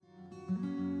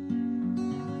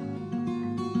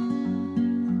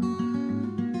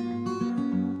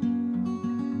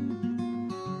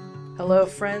Hello,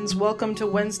 friends. Welcome to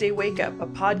Wednesday Wake Up, a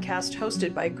podcast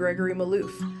hosted by Gregory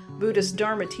Maloof, Buddhist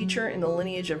Dharma teacher in the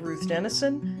lineage of Ruth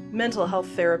Denison, mental health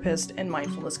therapist, and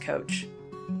mindfulness coach.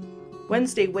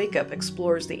 Wednesday Wake Up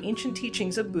explores the ancient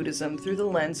teachings of Buddhism through the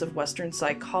lens of Western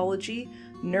psychology,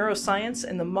 neuroscience,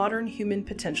 and the modern human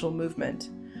potential movement.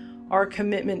 Our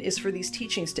commitment is for these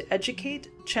teachings to educate,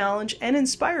 challenge, and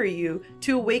inspire you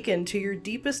to awaken to your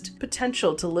deepest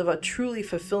potential to live a truly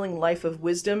fulfilling life of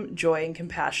wisdom, joy, and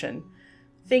compassion.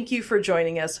 Thank you for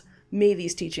joining us. May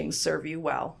these teachings serve you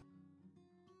well.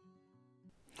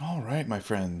 All right, my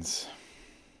friends.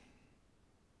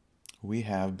 We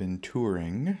have been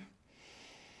touring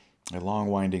a long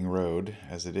winding road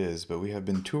as it is, but we have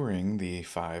been touring the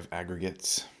 5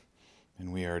 aggregates.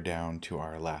 And we are down to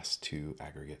our last 2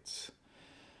 aggregates.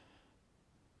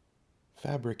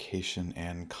 Fabrication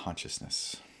and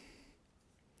consciousness.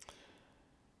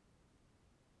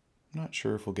 I'm not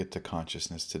sure if we'll get to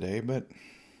consciousness today, but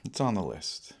it's on the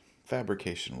list.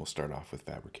 Fabrication, we'll start off with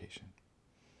fabrication.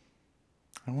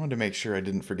 I wanted to make sure I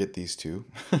didn't forget these 2.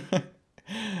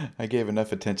 I gave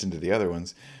enough attention to the other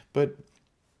ones, but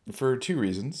for 2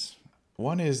 reasons.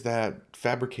 One is that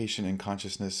fabrication and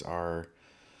consciousness are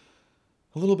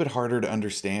a little bit harder to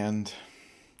understand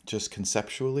just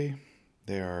conceptually.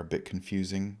 They are a bit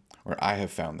confusing, or I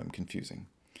have found them confusing.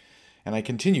 And I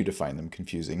continue to find them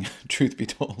confusing, truth be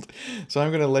told. So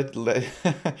I'm going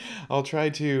to I'll try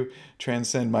to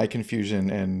transcend my confusion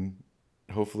and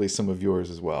hopefully some of yours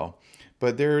as well.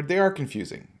 But they are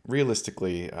confusing.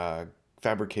 Realistically,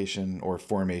 fabrication or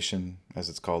formation, as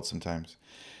it's called sometimes,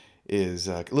 is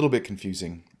a little bit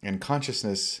confusing. And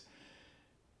consciousness,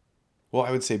 well,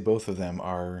 I would say both of them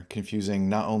are confusing,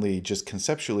 not only just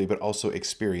conceptually, but also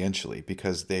experientially,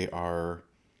 because they are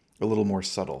a little more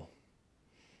subtle,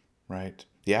 right?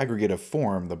 The aggregate of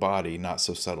form, the body, not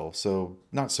so subtle, so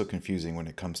not so confusing when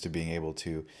it comes to being able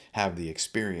to have the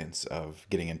experience of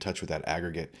getting in touch with that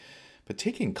aggregate. But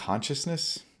taking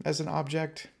consciousness as an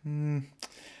object,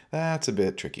 that's a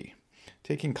bit tricky.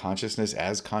 Taking consciousness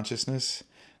as consciousness,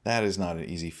 that is not an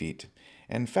easy feat.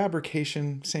 And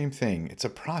fabrication, same thing. It's a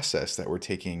process that we're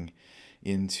taking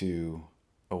into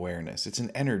awareness. It's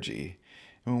an energy.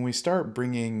 And when we start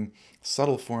bringing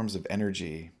subtle forms of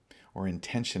energy or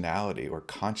intentionality or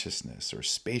consciousness or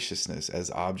spaciousness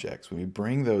as objects, when we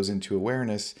bring those into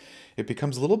awareness, it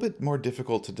becomes a little bit more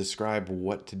difficult to describe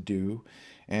what to do,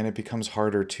 and it becomes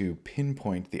harder to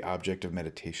pinpoint the object of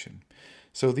meditation.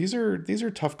 So these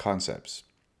are tough concepts.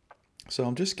 So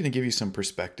I'm just going to give you some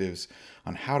perspectives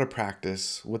on how to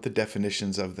practice, what the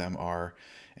definitions of them are,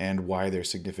 and why they're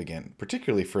significant,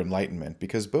 particularly for enlightenment,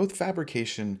 because both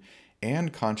fabrication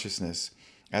and consciousness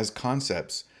as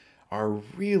concepts are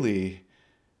really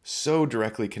so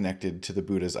directly connected to the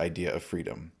Buddha's idea of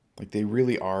freedom. Like they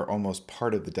really are almost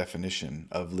part of the definition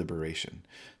of liberation.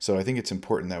 So I think it's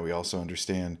important that we also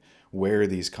understand where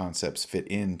these concepts fit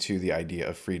into the idea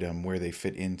of freedom, where they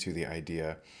fit into the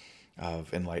idea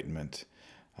of enlightenment,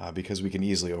 because we can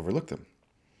easily overlook them.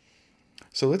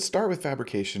 So let's start with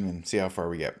fabrication and see how far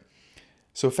we get.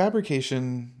 So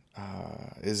fabrication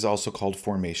is also called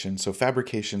formation. So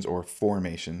fabrications or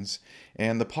formations.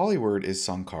 And the Pali word is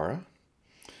sankhara.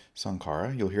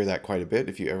 Sankhara, you'll hear that quite a bit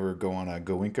if you ever go on a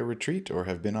Goenka retreat or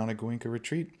have been on a Goenka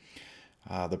retreat.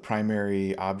 The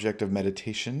primary object of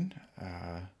meditation,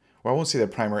 well, I won't say the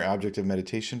primary object of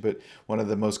meditation, but one of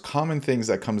the most common things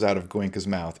that comes out of Goenka's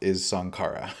mouth is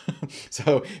sankhara.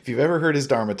 So if you've ever heard his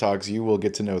Dharma talks, you will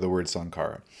get to know the word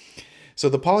sankhara. So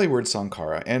the Pali word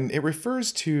sankhara, and it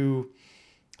refers to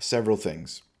several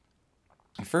things.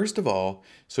 First of all,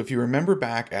 so if you remember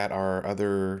back at our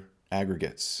other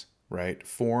aggregates, right?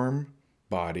 Form,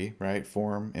 body, right?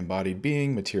 Form, embodied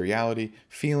being, materiality,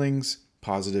 feelings,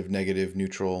 positive, negative,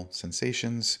 neutral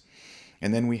sensations.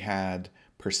 And then we had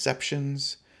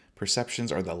perceptions.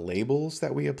 Perceptions are the labels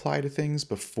that we apply to things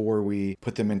before we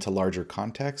put them into larger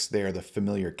context. They are the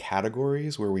familiar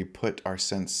categories where we put our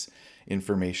sense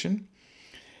information.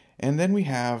 And then we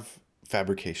have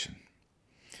fabrication.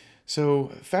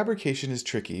 So fabrication is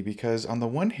tricky because on the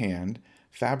one hand,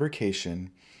 fabrication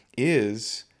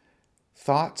is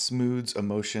thoughts, moods,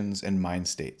 emotions, and mind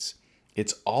states.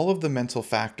 It's all of the mental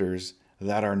factors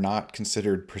that are not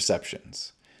considered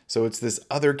perceptions. So it's this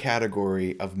other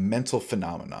category of mental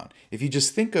phenomenon. If you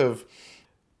just think of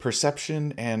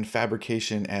perception and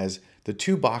fabrication as the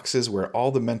 2 boxes where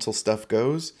all the mental stuff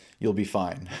goes, you'll be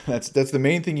fine. That's the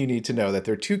main thing you need to know, that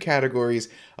there are 2 categories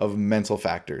of mental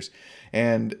factors.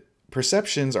 And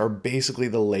perceptions are basically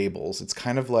the labels. It's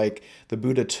kind of like the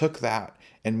Buddha took that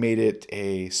and made it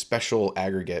a special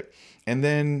aggregate. And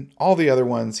then all the other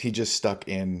ones he just stuck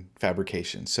in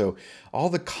fabrication. So all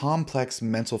the complex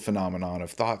mental phenomenon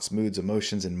of thoughts, moods,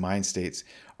 emotions, and mind states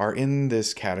are in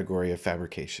this category of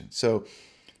fabrication. So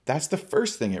that's the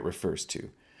first thing it refers to.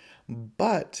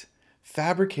 But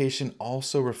fabrication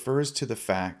also refers to the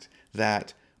fact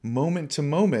that moment to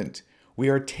moment, we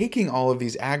are taking all of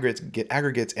these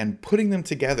aggregates and putting them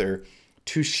together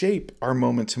to shape our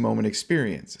moment to moment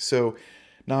experience. So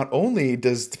not only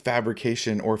does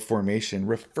fabrication or formation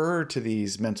refer to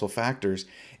these mental factors,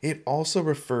 it also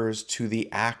refers to the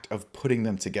act of putting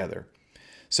them together.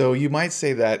 So you might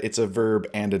say that it's a verb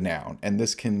and a noun, and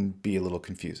this can be a little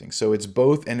confusing. So it's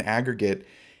both an aggregate,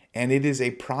 and it is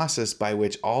a process by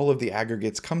which all of the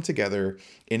aggregates come together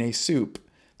in a soup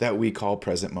that we call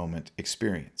present moment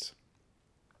experience.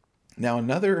 Now,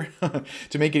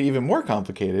 to make it even more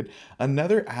complicated,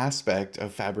 another aspect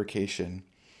of fabrication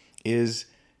is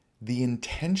the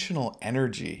intentional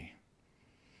energy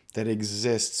that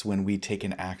exists when we take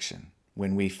an action,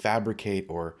 when we fabricate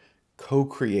or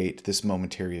co-create this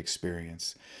momentary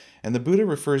experience. And the Buddha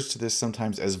refers to this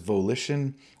sometimes as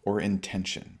volition or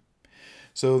intention.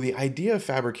 So the idea of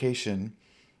fabrication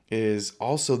is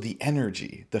also the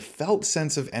energy, the felt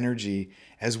sense of energy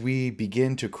as we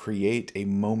begin to create a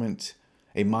moment,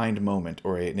 a mind moment,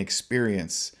 or an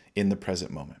experience in the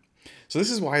present moment. So this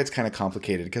is why it's kind of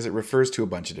complicated, because it refers to a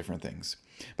bunch of different things.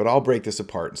 But I'll break this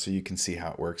apart so you can see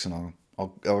how it works, and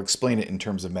I'll explain it in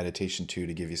terms of meditation too,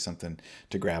 to give you something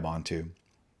to grab onto.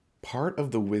 Part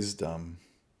of the wisdom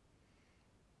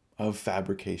of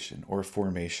fabrication or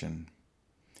formation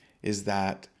is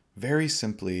that, very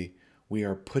simply, we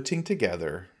are putting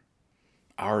together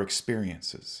our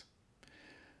experiences.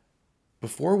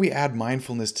 Before we add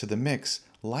mindfulness to the mix,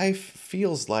 life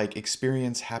feels like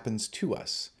experience happens to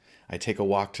us. I take a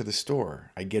walk to the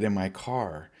store. I get in my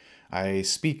car. I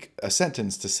speak a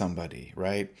sentence to somebody,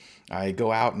 right? I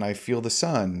go out and I feel the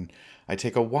sun. I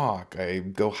take a walk. I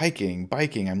go hiking,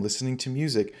 biking. I'm listening to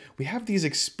music. We have these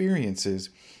experiences,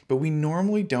 but we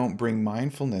normally don't bring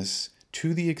mindfulness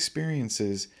to the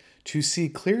experiences to see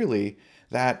clearly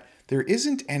that there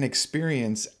isn't an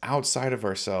experience outside of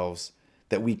ourselves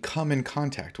that we come in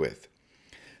contact with.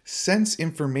 Sense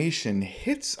information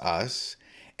hits us,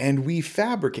 and we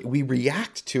fabricate, we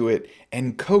react to it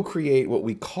and co-create what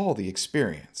we call the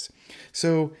experience.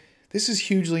 So this is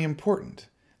hugely important,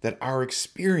 that our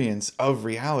experience of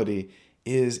reality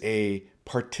is a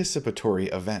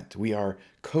participatory event. We are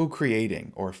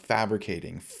co-creating or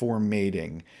fabricating,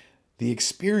 formating the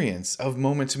experience of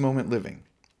moment-to-moment living.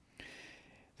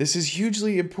 This is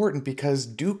hugely important because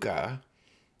dukkha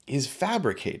is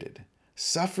fabricated.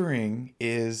 Suffering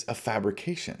is a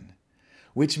fabrication,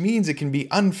 which means it can be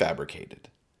unfabricated.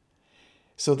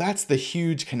 So that's the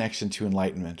huge connection to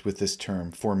enlightenment with this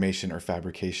term, formation or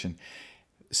fabrication.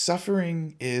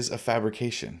 Suffering is a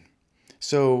fabrication.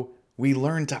 So we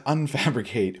learn to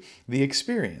unfabricate the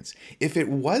experience. If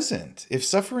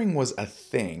suffering was a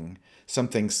thing,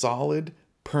 something solid,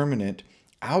 permanent,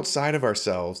 outside of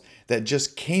ourselves that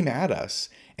just came at us,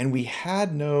 and we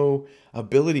had no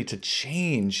ability to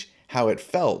change how it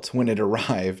felt when it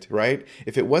arrived, right?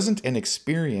 If it wasn't an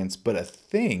experience, but a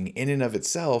thing in and of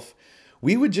itself,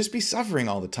 we would just be suffering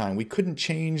all the time. We couldn't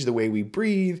change the way we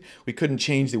breathe. We couldn't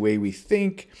change the way we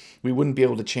think. We wouldn't be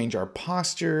able to change our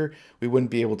posture. We wouldn't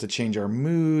be able to change our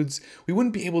moods. We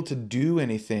wouldn't be able to do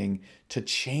anything to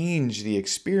change the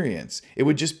experience. It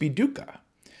would just be dukkha.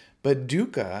 But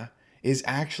dukkha is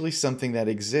actually something that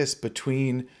exists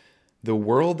between the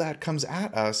world that comes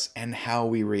at us and how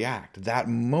we react. That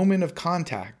moment of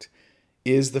contact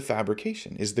is the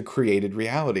fabrication, is the created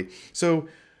reality. So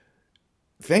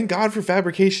thank God for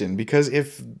fabrication, because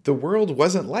if the world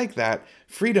wasn't like that,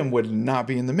 freedom would not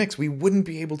be in the mix. We wouldn't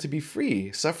be able to be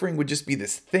free. Suffering would just be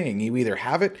this thing. You either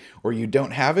have it or you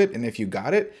don't have it. And if you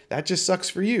got it, that just sucks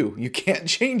for you. You can't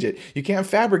change it. You can't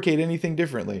fabricate anything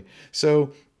differently.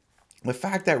 So the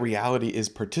fact that reality is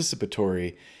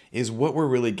participatory is what we're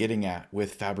really getting at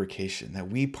with fabrication, that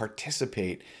we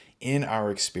participate in our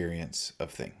experience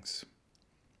of things.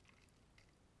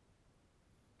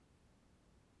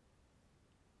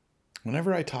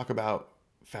 Whenever I talk about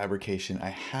fabrication, I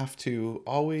have to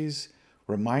always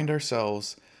remind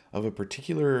ourselves of a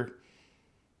particular,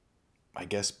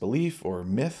 belief or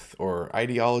myth or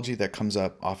ideology that comes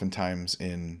up oftentimes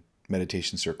in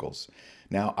meditation circles.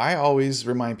 Now, I always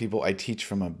remind people I teach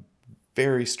from a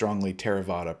very strongly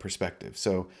Theravada perspective.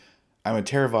 So I'm a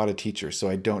Theravada teacher, so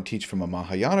I don't teach from a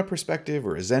Mahayana perspective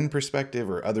or a Zen perspective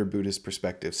or other Buddhist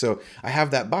perspective. So I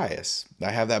have that bias.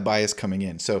 I have that bias coming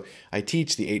in. So I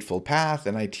teach the Eightfold Path,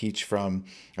 and I teach from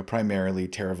a primarily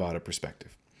Theravada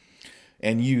perspective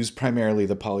and use primarily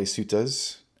the Pali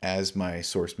Suttas as my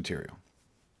source material.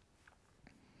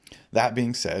 That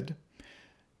being said,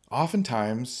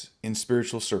 oftentimes in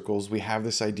spiritual circles, we have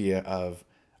this idea of,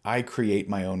 I create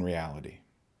my own reality.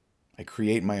 I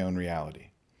create my own reality.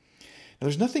 Now,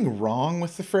 there's nothing wrong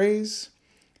with the phrase.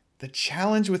 The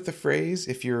challenge with the phrase,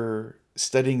 if you're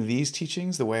studying these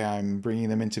teachings the way I'm bringing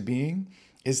them into being,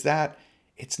 is that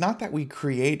it's not that we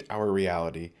create our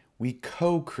reality, we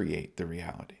co-create the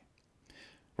reality.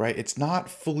 Right? It's not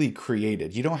fully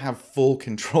created. You don't have full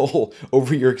control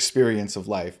over your experience of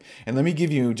life. And let me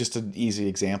give you just an easy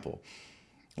example.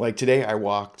 Like today, I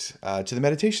walked to the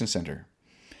meditation center.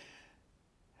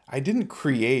 I didn't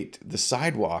create the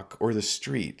sidewalk or the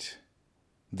street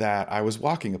that I was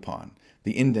walking upon.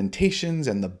 The indentations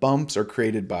and the bumps are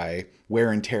created by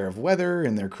wear and tear of weather,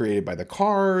 and they're created by the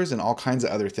cars and all kinds of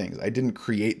other things. I didn't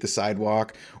create the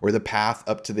sidewalk or the path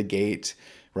up to the gate,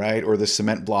 right? Or the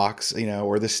cement blocks,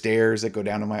 or the stairs that go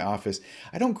down to my office.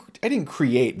 I didn't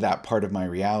create that part of my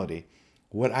reality.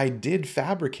 What I did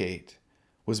fabricate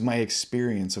was my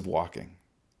experience of walking.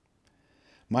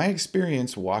 My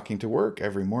experience walking to work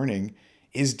every morning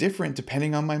is different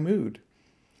depending on my mood.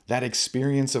 That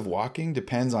experience of walking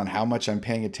depends on how much I'm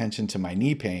paying attention to my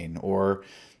knee pain, or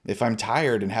if I'm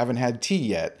tired and haven't had tea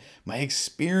yet. My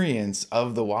experience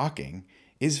of the walking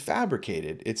is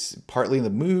fabricated. It's partly the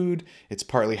mood, it's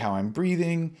partly how I'm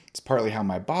breathing, it's partly how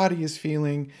my body is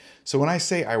feeling. So when I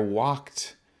say I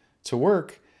walked to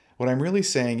work, what I'm really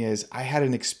saying is I had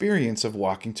an experience of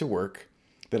walking to work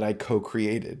that I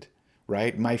co-created,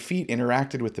 right? My feet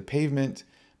interacted with the pavement,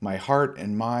 my heart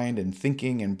and mind and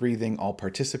thinking and breathing all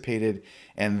participated,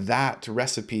 and that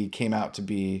recipe came out to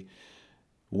be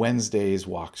Wednesday's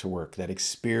walk to work, that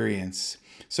experience.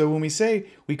 So when we say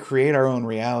we create our own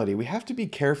reality, we have to be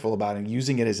careful about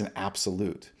using it as an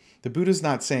absolute. The Buddha's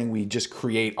not saying we just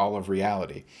create all of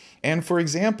reality. And for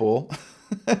example,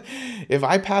 if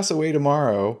I pass away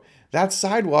tomorrow, that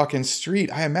sidewalk and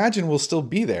street, I imagine, will still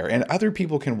be there, and other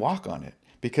people can walk on it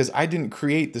because I didn't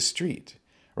create the street.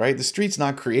 Right? The street's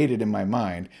not created in my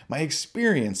mind. My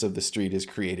experience of the street is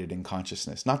created in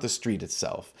consciousness, not the street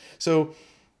itself. So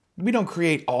we don't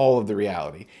create all of the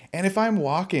reality. And if I'm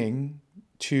walking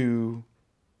to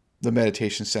the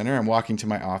meditation center, I'm walking to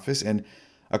my office, and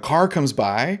a car comes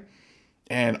by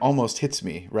and almost hits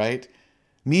me, right?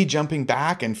 Me jumping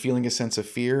back and feeling a sense of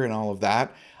fear and all of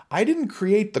that. I didn't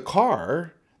create the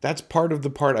car. That's part of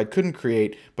the part I couldn't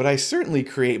create, but I certainly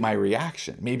create my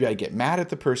reaction. Maybe I get mad at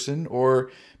the person, or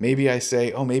maybe I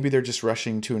say, oh, maybe they're just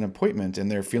rushing to an appointment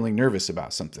and they're feeling nervous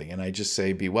about something. And I just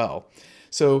say, be well.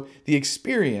 So the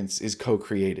experience is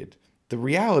co-created. The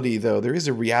reality, though, there is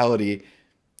a reality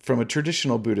from a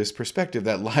traditional Buddhist perspective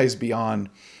that lies beyond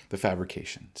the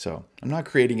fabrication. So I'm not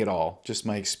creating it all, just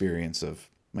my experience of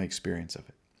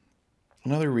it.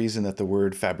 Another reason that the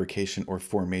word fabrication or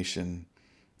formation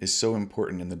is so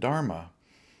important in the Dharma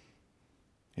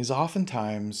is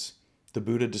oftentimes the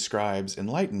Buddha describes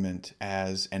enlightenment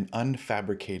as an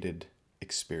unfabricated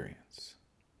experience.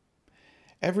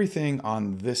 Everything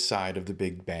on this side of the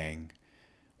Big Bang,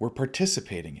 we're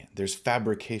participating in. There's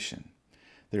fabrication.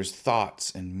 There's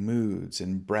thoughts and moods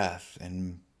and breath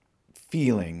and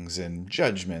feelings and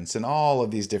judgments and all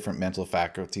of these different mental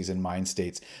faculties and mind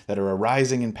states that are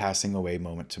arising and passing away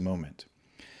moment to moment.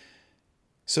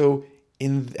 So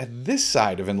at this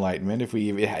side of enlightenment,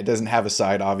 it doesn't have a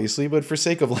side, obviously, but for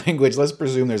sake of language, let's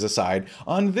presume there's a side.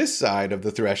 On this side of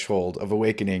the threshold of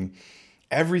awakening,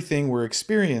 everything we're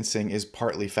experiencing is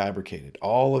partly fabricated.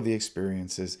 All of the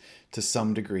experiences, to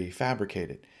some degree,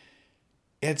 fabricated.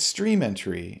 At stream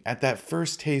entry, at that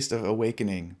first taste of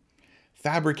awakening,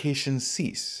 fabrications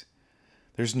cease.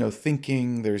 There's no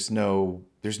thinking, there's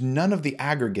none of the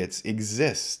aggregates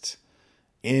exist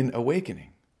in awakening.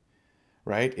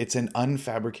 Right? It's an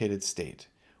unfabricated state.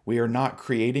 We are not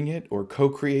creating it or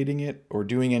co-creating it or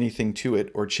doing anything to it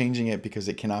or changing it because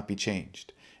it cannot be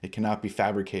changed. It cannot be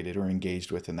fabricated or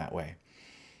engaged with in that way.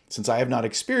 Since I have not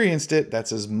experienced it,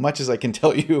 that's as much as I can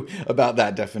tell you about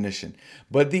that definition.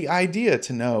 But the idea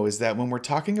to know is that when we're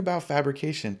talking about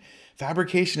fabrication,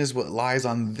 fabrication is what lies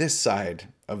on this side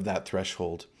of that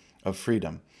threshold of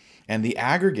freedom. And the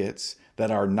aggregates that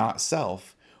are not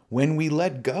self, when we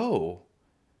let go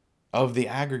of the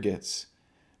aggregates,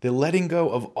 the letting go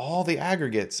of all the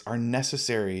aggregates are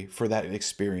necessary for that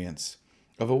experience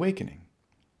of awakening.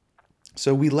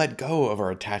 So we let go of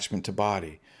our attachment to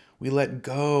body. We let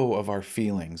go of our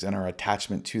feelings and our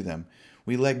attachment to them.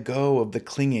 We let go of the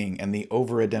clinging and the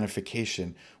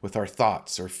over-identification with our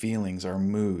thoughts, our feelings, our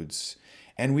moods.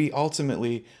 And we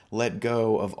ultimately let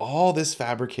go of all this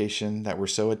fabrication that we're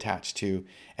so attached to,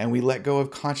 and we let go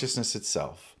of consciousness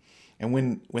itself. And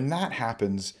when that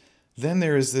happens, then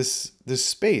there is this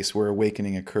space where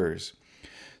awakening occurs.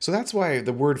 So that's why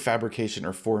the word fabrication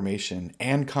or formation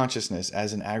and consciousness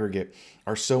as an aggregate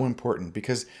are so important,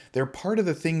 because they're part of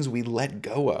the things we let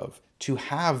go of to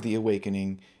have the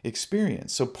awakening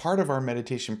experience. So part of our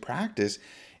meditation practice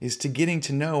is to getting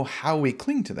to know how we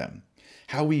cling to them,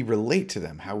 how we relate to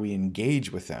them, how we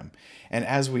engage with them. And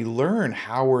as we learn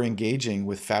how we're engaging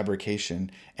with fabrication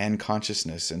and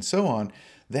consciousness and so on,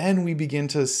 then we begin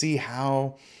to see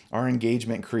how our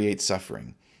engagement creates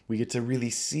suffering. We get to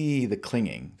really see the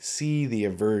clinging, see the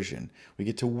aversion. We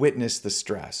get to witness the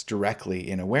stress directly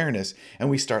in awareness, and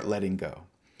we start letting go.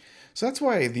 So that's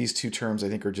why these two terms, I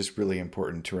think, are just really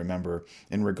important to remember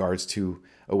in regards to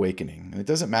awakening. And it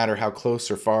doesn't matter how close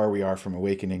or far we are from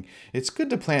awakening. It's good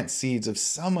to plant seeds of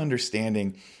some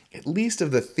understanding, at least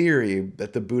of the theory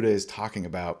that the Buddha is talking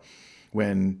about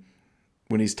when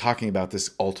he's talking about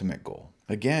this ultimate goal.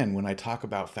 Again, when I talk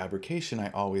about fabrication, I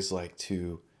always like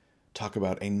to talk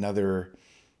about another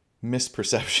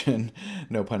misperception,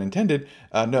 no pun intended,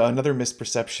 another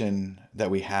misperception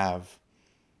that we have.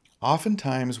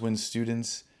 Oftentimes when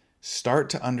students start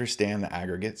to understand the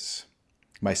aggregates,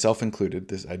 myself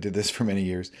included, I did this for many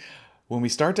years, when we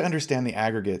start to understand the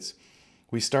aggregates,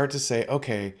 we start to say,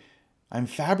 okay, I'm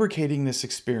fabricating this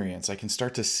experience. I can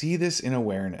start to see this in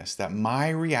awareness, that my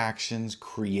reactions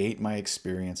create my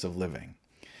experience of living.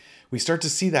 We start to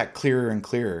see that clearer and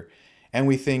clearer. And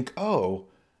we think, oh,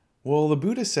 well, the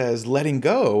Buddha says letting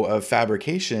go of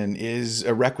fabrication is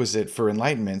a requisite for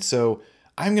enlightenment. So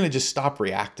I'm going to just stop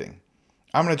reacting.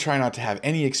 I'm going to try not to have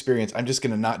any experience. I'm just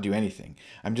going to not do anything.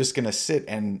 I'm just going to sit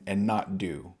and not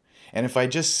do. And if I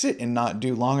just sit and not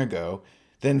do long ago,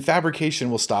 then fabrication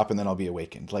will stop and then I'll be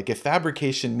awakened. Like if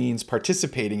fabrication means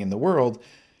participating in the world,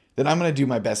 then I'm going to do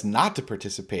my best not to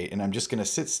participate and I'm just going to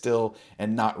sit still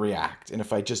and not react. And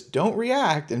if I just don't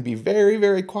react and be very,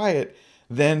 very quiet,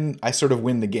 then I sort of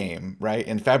win the game, right?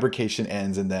 And fabrication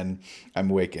ends and then I'm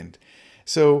awakened.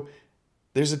 So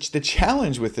there's the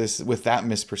challenge with that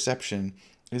misperception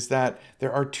is that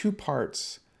there are two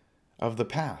parts of the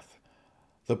path.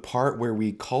 The part where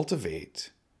we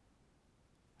cultivate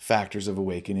factors of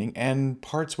awakening and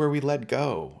parts where we let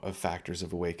go of factors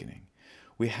of awakening.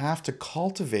 We have to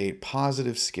cultivate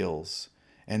positive skills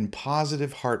and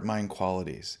positive heart-mind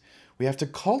qualities. We have to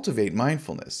cultivate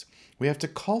mindfulness. We have to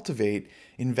cultivate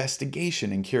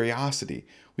investigation and curiosity.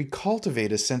 We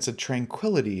cultivate a sense of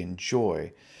tranquility and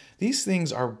joy. These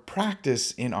things are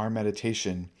practiced in our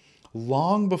meditation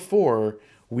long before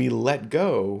we let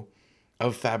go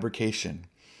of fabrication.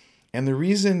 And the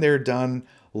reason they're done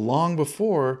long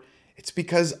before, it's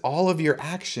because all of your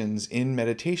actions in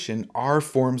meditation are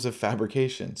forms of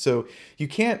fabrication. So you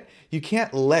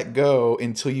can't let go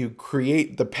until you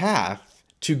create the path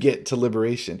to get to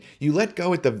liberation. You let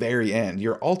go at the very end.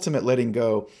 Your ultimate letting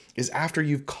go is after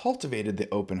you've cultivated the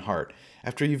open heart,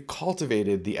 after you've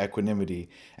cultivated the equanimity,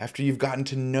 after you've gotten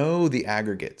to know the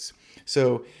aggregates.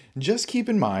 So just keep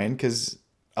in mind, because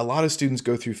a lot of students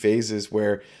go through phases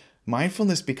where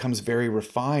mindfulness becomes very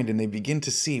refined and they begin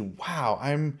to see, wow,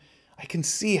 I can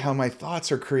see how my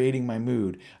thoughts are creating my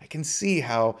mood. I can see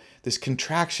how this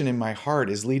contraction in my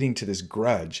heart is leading to this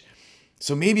grudge.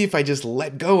 So maybe if I just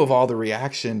let go of all the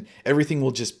reaction, everything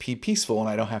will just be peaceful and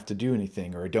I don't have to do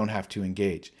anything or I don't have to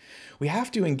engage. We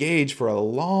have to engage for a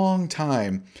long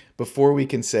time before we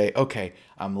can say, okay,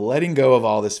 I'm letting go of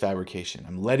all this fabrication.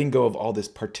 I'm letting go of all this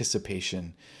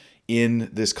participation in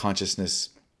this consciousness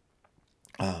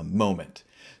moment.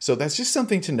 So that's just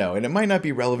something to know. And it might not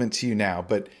be relevant to you now,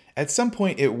 but at some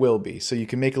point it will be. So you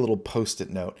can make a little post-it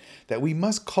note that we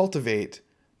must cultivate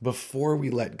before we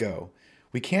let go.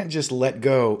 We can't just let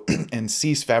go and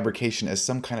cease fabrication as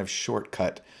some kind of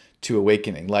shortcut to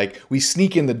awakening. Like we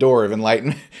sneak in the door of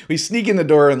enlightenment. We sneak in the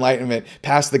door of enlightenment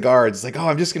past the guards. It's like, oh,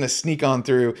 I'm just going to sneak on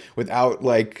through without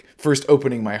like first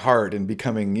opening my heart and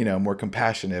becoming, more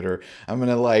compassionate. Or I'm going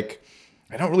to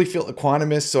I don't really feel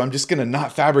equanimous, so I'm just going to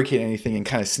not fabricate anything and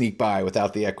kind of sneak by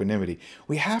without the equanimity.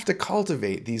 We have to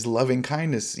cultivate these loving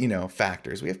kindness,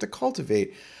 factors. We have to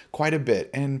cultivate quite a bit.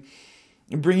 And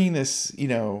bringing this,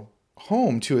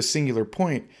 home to a singular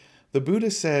point, the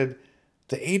Buddha said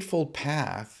the Eightfold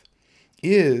Path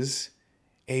is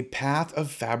a path of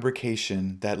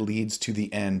fabrication that leads to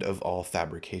the end of all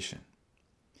fabrication.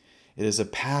 It is a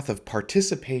path of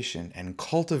participation and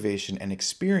cultivation and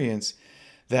experience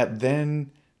that then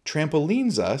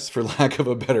trampolines us, for lack of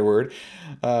a better word,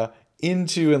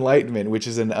 into enlightenment, which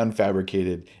is an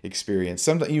unfabricated experience.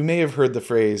 You may have heard the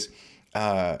phrase,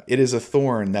 it is a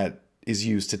thorn that is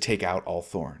used to take out all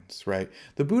thorns, right?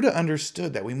 The Buddha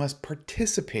understood that we must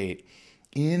participate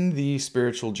in the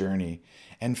spiritual journey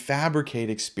and fabricate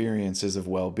experiences of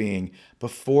well-being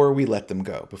before we let them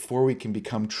go, before we can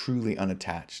become truly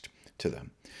unattached to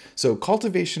them. So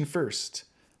cultivation first,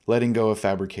 letting go of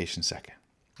fabrication second.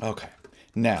 Okay,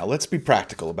 now let's be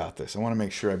practical about this. I want to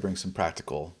make sure I bring some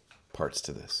practical parts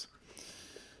to this.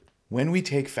 When we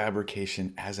take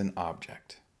fabrication as an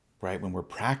object, right, when we're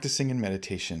practicing in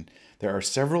meditation, there are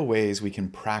several ways we can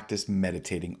practice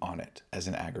meditating on it as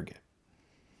an aggregate.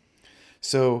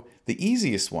 So the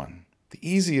easiest one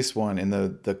and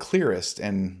the clearest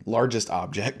and largest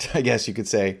object, I guess you could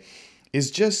say,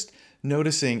 is just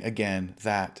noticing again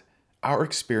that our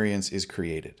experience is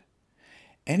created.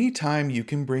 Anytime you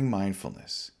can bring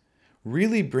mindfulness,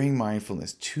 really bring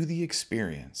mindfulness to the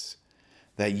experience,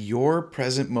 that your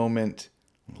present moment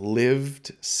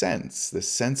lived sense, the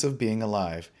sense of being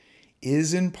alive,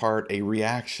 is in part a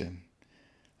reaction.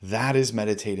 That is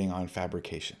meditating on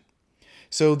fabrication.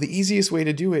 So the easiest way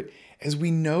to do it is we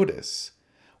notice,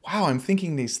 wow, I'm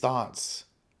thinking these thoughts.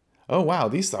 Oh, wow,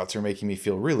 these thoughts are making me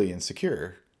feel really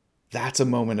insecure. That's a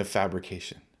moment of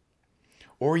fabrication.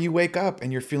 Or you wake up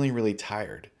and you're feeling really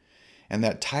tired, and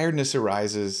that tiredness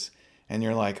arises and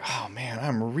you're like, oh man,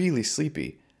 I'm really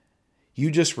sleepy.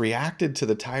 You just reacted to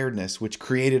the tiredness, which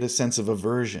created a sense of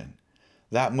aversion.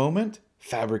 That moment,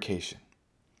 fabrication.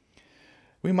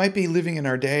 We might be living in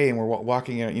our day and we're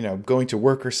walking, going to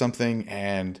work or something,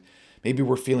 and maybe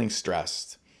we're feeling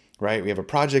stressed, right? We have a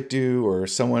project due, or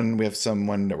we have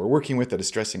someone that we're working with that is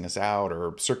stressing us out,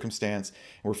 or circumstance,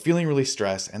 and we're feeling really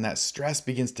stressed, and that stress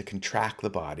begins to contract the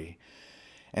body.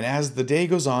 And as the day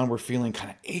goes on, we're feeling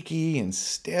kind of achy and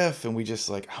stiff, and we just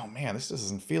like, oh man, this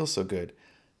doesn't feel so good.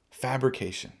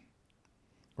 Fabrication,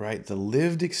 right? The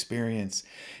lived experience.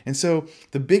 And so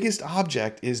the biggest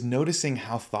object is noticing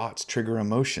how thoughts trigger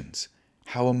emotions,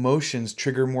 how emotions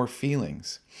trigger more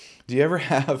feelings. Do you ever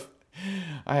have,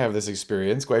 I have this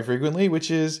experience quite frequently, which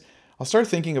is I'll start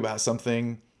thinking about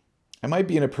something. I might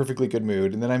be in a perfectly good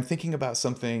mood, and then I'm thinking about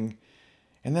something,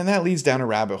 and then that leads down a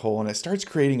rabbit hole and it starts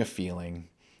creating a feeling.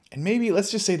 And maybe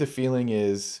let's just say the feeling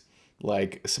is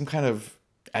like some kind of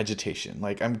agitation,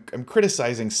 like I'm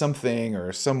criticizing something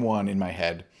or someone in my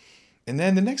head. And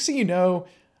then the next thing you know,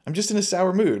 I'm just in a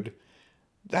sour mood.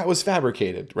 That was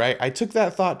fabricated, right? I took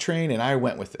that thought train and I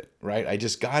went with it, right? I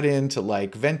just got into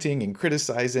like venting and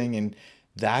criticizing, and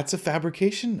that's a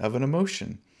fabrication of an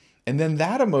emotion. And then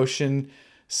that emotion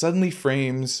suddenly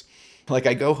frames, like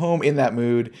I go home in that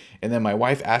mood, and then my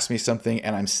wife asks me something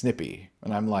and I'm snippy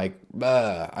and I'm like,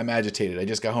 I'm agitated. I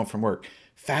just got home from work.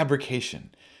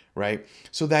 Fabrication, right?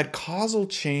 So that causal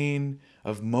chain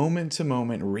of moment to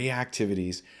moment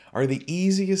reactivities are the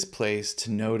easiest place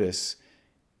to notice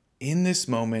in this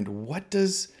moment, what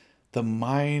does the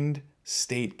mind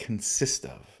state consist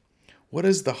of? What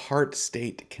does the heart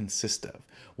state consist of?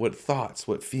 What thoughts,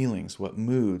 what feelings, what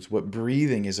moods, what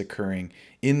breathing is occurring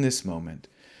in this moment?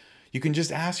 You can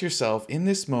just ask yourself, in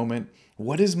this moment,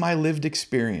 what is my lived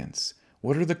experience?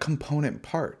 What are the component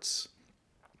parts?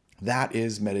 That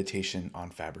is meditation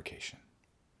on fabrication.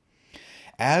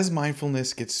 As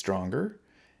mindfulness gets stronger,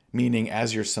 meaning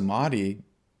as your samadhi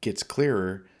gets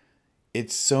clearer,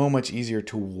 it's so much easier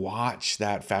to watch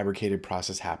that fabricated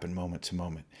process happen moment to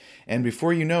moment. And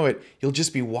before you know it, you'll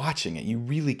just be watching it. You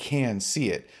really can see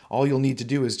it. All you'll need to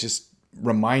do is just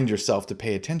remind yourself to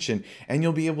pay attention, and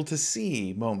you'll be able to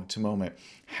see moment to moment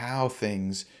how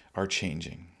things are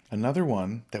changing. Another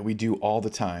one that we do all the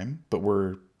time, but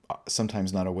we're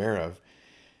sometimes not aware of,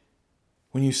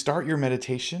 when you start your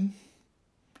meditation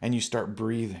and you start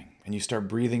breathing, and you start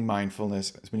breathing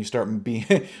mindfulness, when you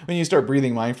start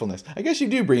breathing mindfulness, I guess you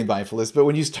do breathe mindfulness, but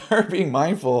when you start being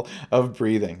mindful of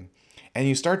breathing and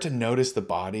you start to notice the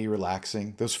body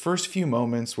relaxing, those first few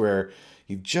moments where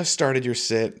you've just started your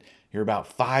sit, you're about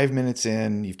 5 minutes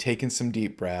in, you've taken some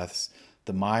deep breaths,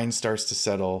 the mind starts to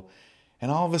settle,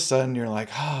 and all of a sudden you're like,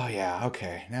 oh yeah,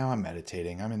 okay, now I'm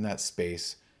meditating, I'm in that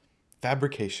space.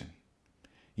 Fabrication.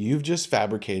 You've just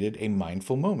fabricated a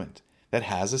mindful moment that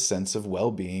has a sense of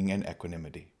well-being and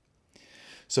equanimity.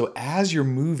 So as you're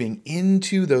moving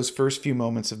into those first few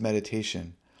moments of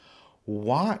meditation,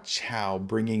 watch how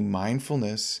bringing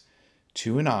mindfulness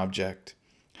to an object,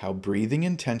 how breathing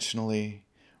intentionally,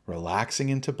 relaxing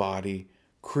into body,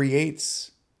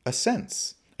 creates a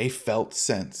sense, a felt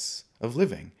sense of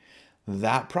living.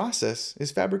 That process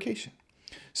is fabrication.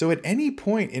 So at any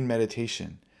point in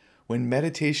meditation, when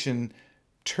meditation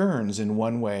turns in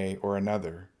one way or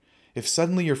another, if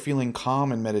suddenly you're feeling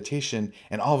calm in meditation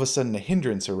and all of a sudden a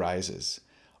hindrance arises,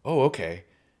 oh, okay,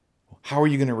 how are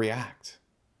you going to react?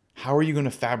 How are you going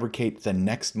to fabricate the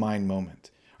next mind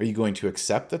moment? Are you going to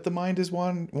accept that the mind is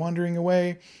wandering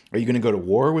away? Are you going to go to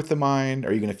war with the mind?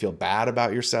 Are you going to feel bad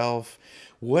about yourself?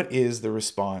 What is the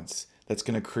response that's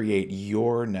going to create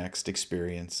your next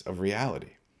experience of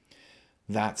reality?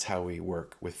 That's how we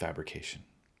work with fabrication.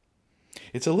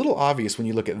 It's a little obvious when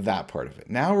you look at that part of it.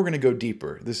 Now we're going to go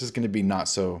deeper. This is going to be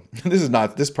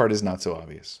this part is not so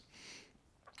obvious.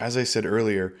 As I said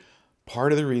earlier,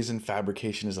 part of the reason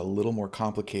fabrication is a little more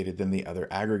complicated than the other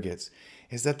aggregates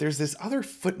is that there's this other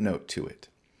footnote to it.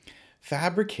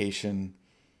 Fabrication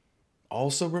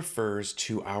also refers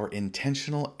to our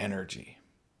intentional energy.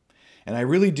 And I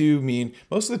really do mean,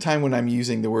 most of the time when I'm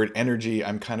using the word energy,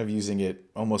 I'm kind of using it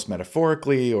almost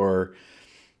metaphorically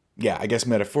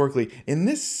metaphorically. In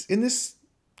this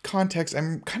context,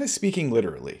 I'm kind of speaking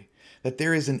literally, that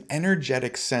there is an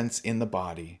energetic sense in the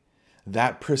body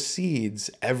that precedes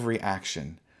every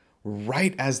action,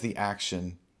 right as the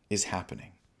action is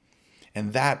happening.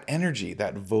 And that energy,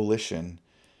 that volition,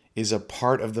 is a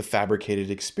part of the fabricated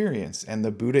experience. And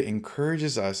the Buddha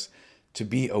encourages us to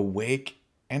be awake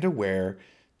and aware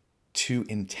to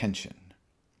intention.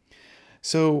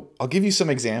 So I'll give you some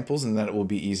examples and then it will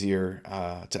be easier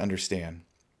to understand.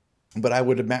 But I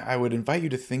would invite you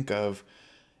to think of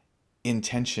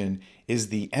intention is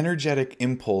the energetic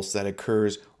impulse that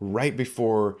occurs right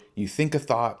before you think a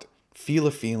thought, feel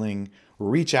a feeling,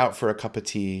 reach out for a cup of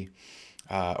tea,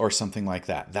 or something like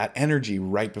that. That energy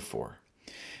right before.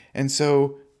 And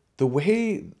so the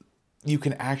way you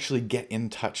can actually get in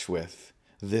touch with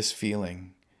this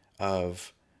feeling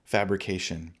of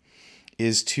fabrication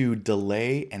is to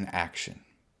delay an action.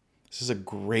 This is a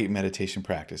great meditation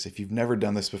practice. If you've never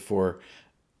done this before,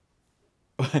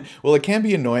 well, it can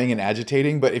be annoying and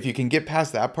agitating, but if you can get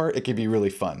past that part, it can be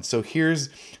really fun. So here's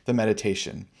the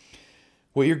meditation.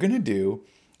 What you're going to do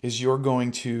is you're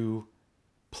going to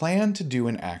plan to do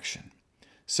an action.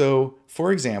 So,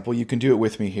 for example, you can do it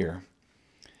with me here.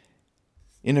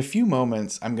 In a few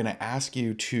moments, I'm going to ask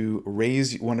you to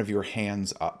raise one of your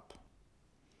hands up.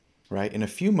 Right? In a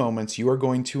few moments, you are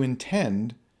going to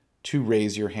intend to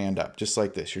raise your hand up, just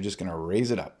like this. You're just going to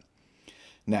raise it up.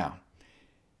 Now,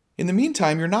 in the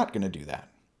meantime, you're not going to do that.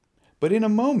 But in a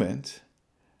moment,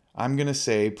 I'm going to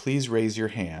say, please raise your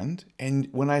hand. And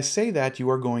when I say that, you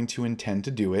are going to intend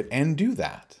to do it and do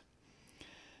that.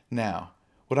 Now,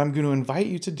 what I'm going to invite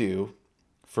you to do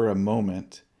for a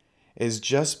moment is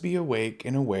just be awake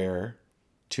and aware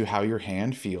to how your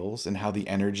hand feels and how the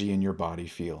energy in your body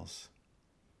feels.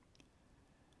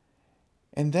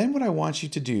 And then what I want you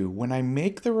to do, when I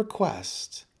make the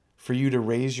request for you to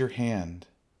raise your hand,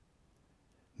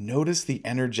 notice the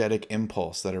energetic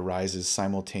impulse that arises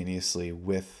simultaneously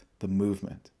with the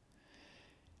movement.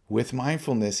 With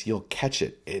mindfulness, you'll catch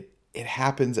it. It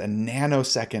happens a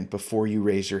nanosecond before you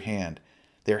raise your hand.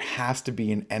 There has to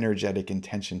be an energetic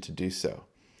intention to do so.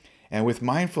 And with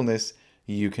mindfulness,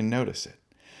 you can notice it.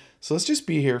 So let's just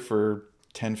be here for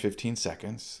 10, 15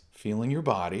 seconds, feeling your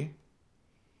body.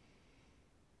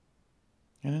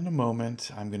 And in a moment,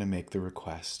 I'm going to make the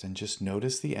request and just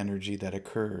notice the energy that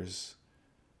occurs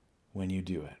when you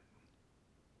do it.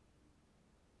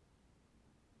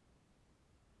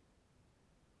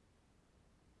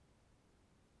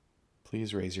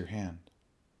 Please raise your hand.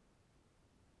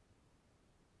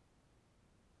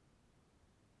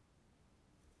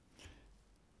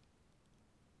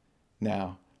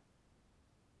 Now,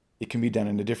 it can be done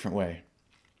in a different way.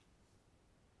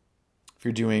 If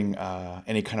you're doing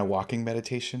any kind of walking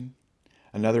meditation,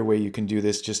 another way you can do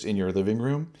this just in your living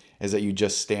room is that you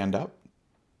just stand up.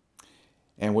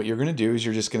 And what you're going to do is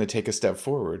you're just going to take a step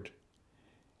forward.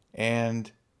 And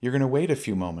you're going to wait a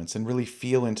few moments and really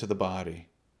feel into the body.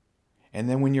 And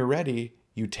then when you're ready,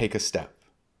 you take a step.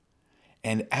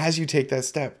 And as you take that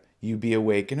step, you be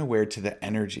awake and aware to the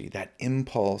energy, that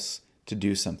impulse to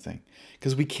do something.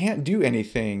 Because we can't do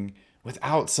anything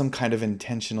without some kind of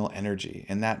intentional energy.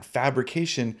 And that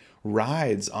fabrication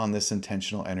rides on this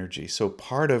intentional energy. So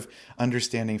part of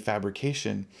understanding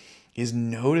fabrication is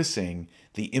noticing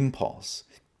the impulse,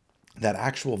 that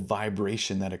actual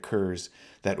vibration that occurs,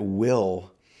 that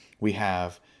will we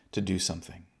have to do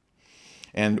something.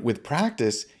 And with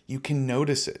practice, you can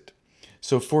notice it.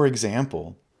 So for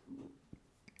example,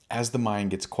 as the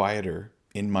mind gets quieter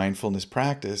in mindfulness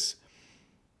practice,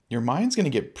 your mind's going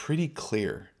to get pretty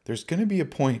clear. There's going to be a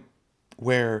point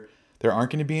where there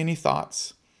aren't going to be any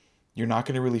thoughts. You're not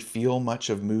going to really feel much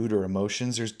of mood or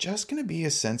emotions. There's just going to be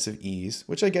a sense of ease,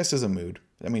 which I guess is a mood.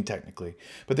 I mean, technically.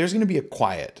 But there's going to be a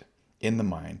quiet in the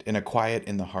mind and a quiet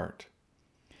in the heart.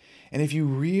 And if you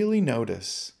really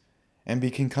notice and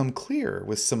become clear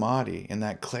with samadhi and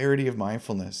that clarity of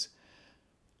mindfulness,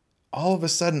 all of a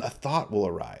sudden a thought will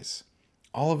arise.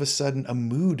 All of a sudden a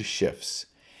mood shifts.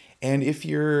 And if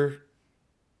you're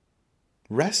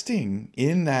resting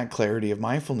in that clarity of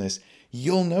mindfulness,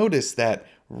 you'll notice that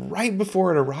right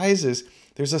before it arises,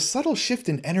 there's a subtle shift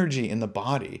in energy in the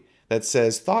body that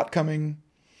says, thought coming.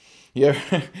 Yeah,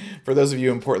 for those of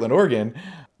you in Portland, Oregon,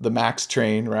 the MAX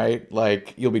train, right?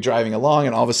 Like you'll be driving along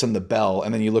and all of a sudden the bell,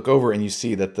 and then you look over and you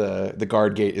see that the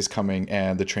guard gate is coming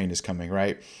and the train is coming,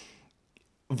 right?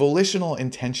 Volitional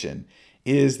intention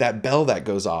is that bell that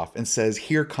goes off and says,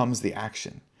 here comes the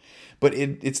action. But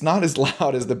it's not as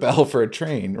loud as the bell for a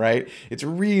train, right? It's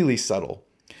really subtle.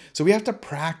 So we have to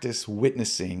practice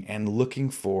witnessing and looking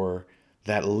for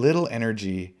that little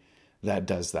energy that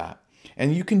does that.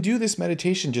 And you can do this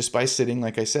meditation just by sitting,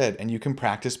 like I said, and you can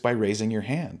practice by raising your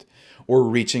hand or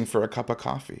reaching for a cup of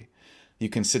coffee. You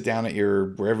can sit down at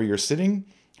wherever you're sitting,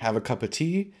 have a cup of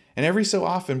tea, and every so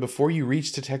often before you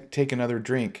reach to take another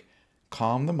drink,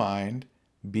 calm the mind,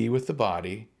 be with the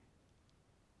body,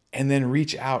 and then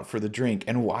reach out for the drink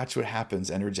and watch what happens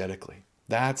energetically.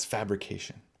 That's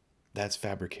fabrication. That's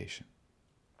fabrication.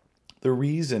 The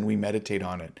reason we meditate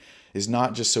on it is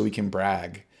not just so we can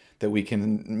brag that we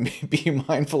can be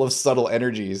mindful of subtle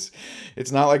energies.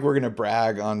 It's not like we're going to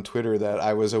brag on Twitter that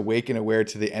I was awake and aware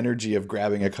to the energy of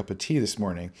grabbing a cup of tea this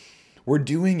morning. We're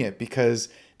doing it because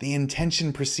the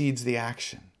intention precedes the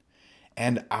action.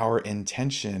 And our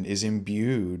intention is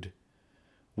imbued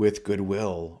with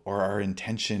goodwill, or our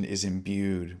intention is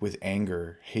imbued with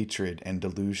anger, hatred, and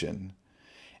delusion.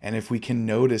 And if we can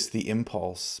notice the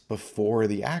impulse before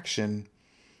the action,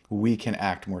 we can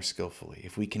act more skillfully.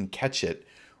 If we can catch it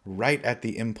right at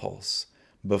the impulse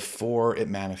before it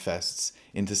manifests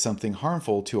into something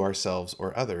harmful to ourselves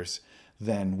or others,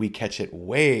 then we catch it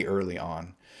way early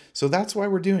on. So that's why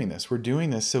we're doing this. We're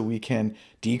doing this so we can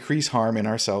decrease harm in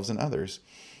ourselves and others.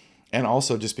 And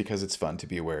also just because it's fun to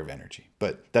be aware of energy.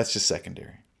 But that's just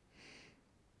secondary.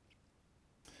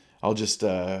 I'll just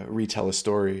retell a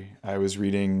story. I was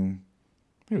reading,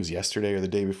 it was yesterday or the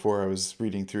day before, I was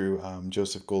reading through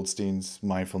Joseph Goldstein's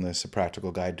Mindfulness, A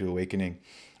Practical Guide to Awakening.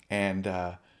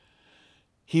 And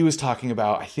he was talking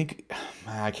about, I think,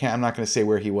 I'm not going to say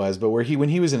where he was, but when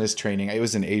he was in his training, it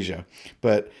was in Asia.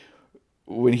 But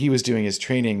when he was doing his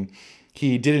training,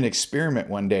 he did an experiment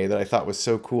one day that I thought was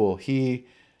so cool. He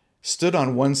stood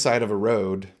on one side of a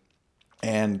road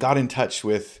and got in touch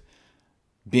with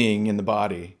being in the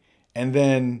body, and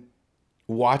then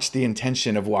watched the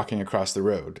intention of walking across the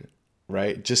road,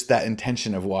 right? Just that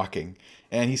intention of walking.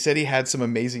 And he said he had some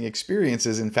amazing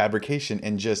experiences in fabrication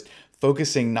and just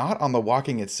focusing not on the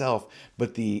walking itself,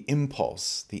 but the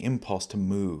impulse to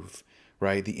move,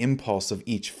 right? The impulse of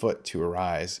each foot to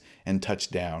arise and touch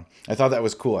down. I thought that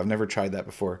was cool. I've never tried that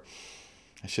before.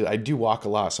 I do walk a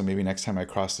lot, so maybe next time I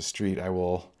cross the street, I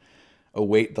will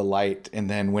await the light, and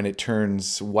then when it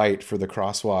turns white for the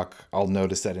crosswalk, I'll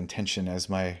notice that intention as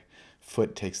my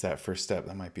foot takes that first step.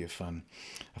 That might be a fun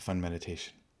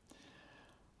meditation.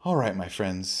 All right, my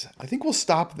friends, I think we'll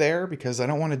stop there because I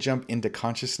don't want to jump into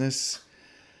consciousness,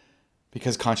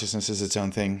 because consciousness is its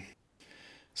own thing.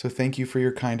 So thank you for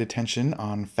your kind attention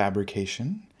on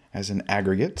fabrication as an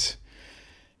aggregate.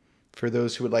 For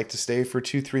those who would like to stay for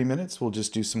 2-3 minutes, we'll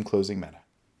just do some closing metta.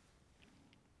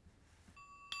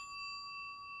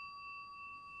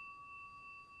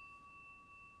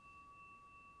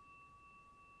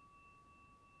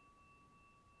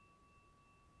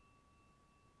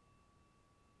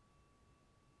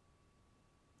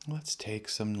 Let's take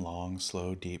some long,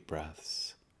 slow, deep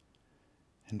breaths.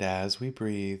 And as we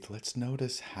breathe, let's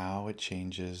notice how it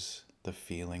changes the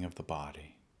feeling of the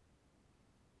body.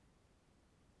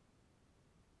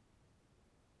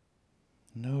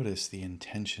 Notice the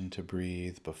intention to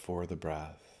breathe before the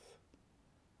breath,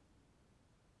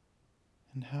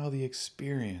 and how the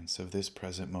experience of this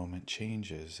present moment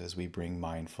changes as we bring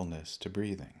mindfulness to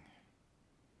breathing.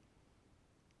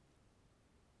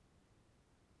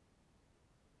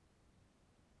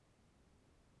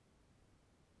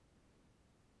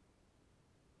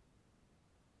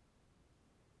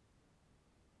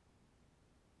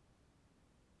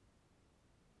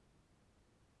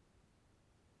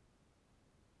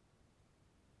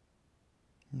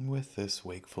 With this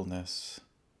wakefulness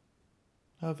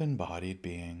of embodied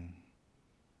being,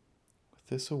 with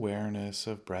this awareness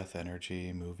of breath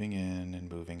energy moving in and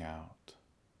moving out,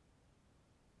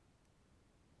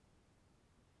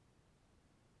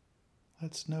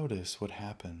 Let's notice what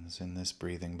happens in this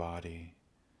breathing body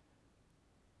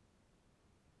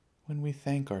when we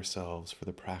thank ourselves for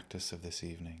the practice of this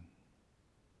evening.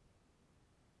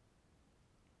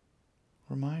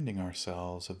 Reminding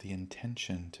ourselves of the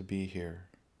intention to be here,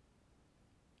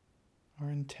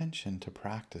 our intention to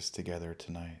practice together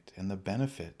tonight, and the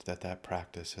benefit that that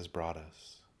practice has brought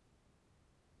us.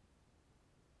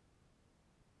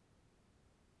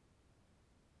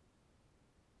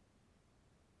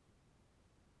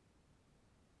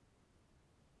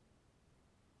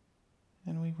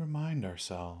 And we remind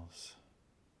ourselves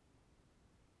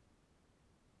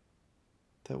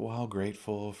that while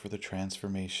grateful for the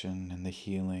transformation and the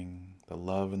healing, the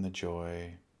love and the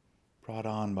joy brought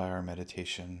on by our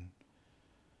meditation,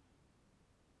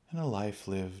 and a life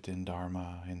lived in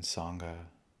Dharma, in Sangha,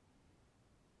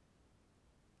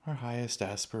 our highest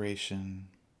aspiration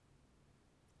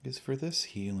is for this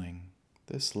healing,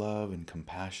 this love and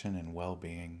compassion and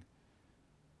well-being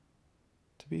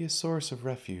to be a source of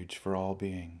refuge for all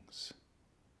beings.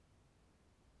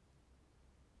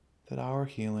 That our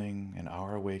healing and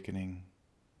our awakening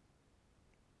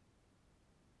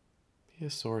be a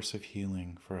source of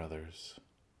healing for others.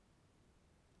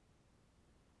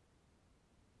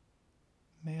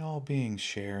 May all beings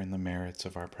share in the merits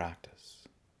of our practice.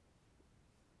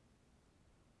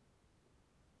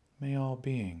 May all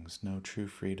beings know true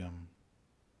freedom,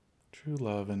 true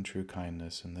love, and true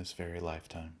kindness in this very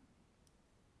lifetime.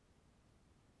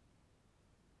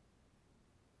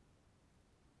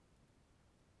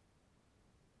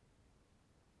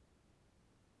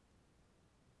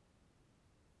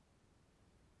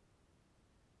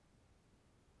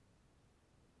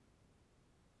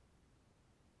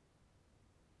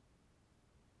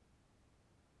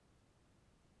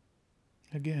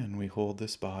 Again, we hold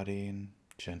this body in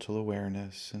gentle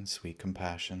awareness and sweet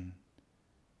compassion.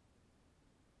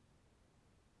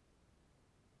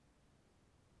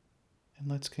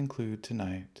 And let's conclude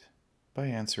tonight by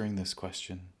answering this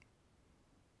question.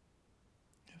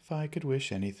 If I could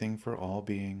wish anything for all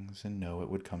beings and know it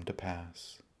would come to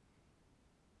pass,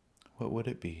 what would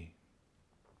it be?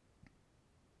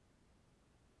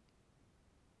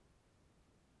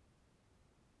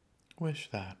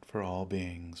 Wish that for all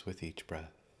beings with each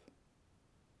breath.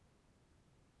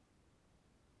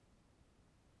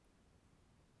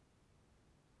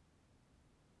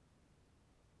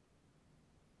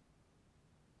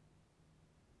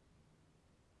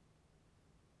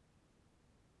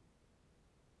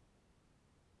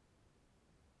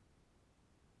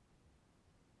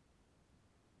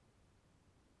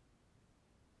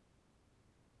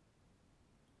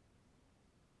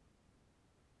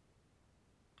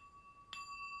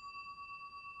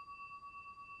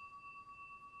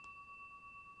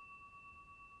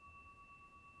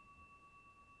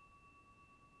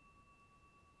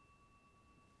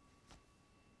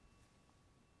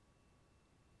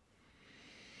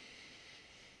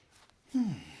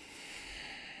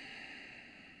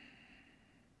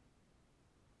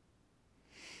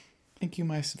 Thank you,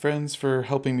 my friends, for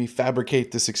helping me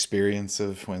fabricate this experience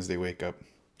of Wednesday Wake Up.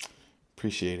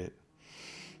 Appreciate it.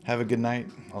 Have a good night.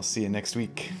 I'll see you next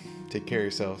week. Take care of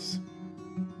yourselves.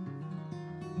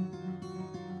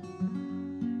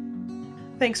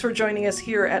 Thanks for joining us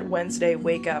here at Wednesday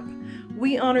Wake Up.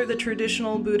 We honor the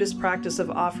traditional Buddhist practice of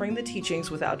offering the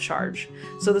teachings without charge,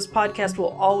 so this podcast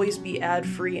will always be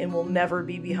ad-free and will never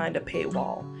be behind a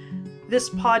paywall. This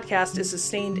podcast is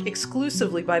sustained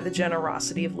exclusively by the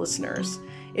generosity of listeners.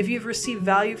 If you've received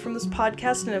value from this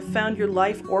podcast and have found your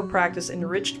life or practice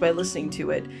enriched by listening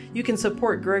to it, you can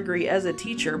support Gregory as a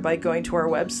teacher by going to our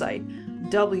website,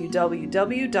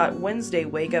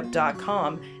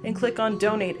 www.wednesdaywakeup.com, and click on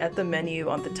Donate at the menu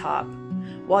on the top.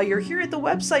 While you're here at the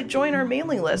website, join our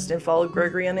mailing list and follow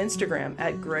Gregory on Instagram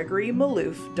at Gregory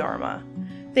Maloof Dharma.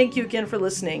 Thank you again for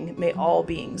listening. May all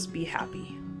beings be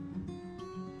happy.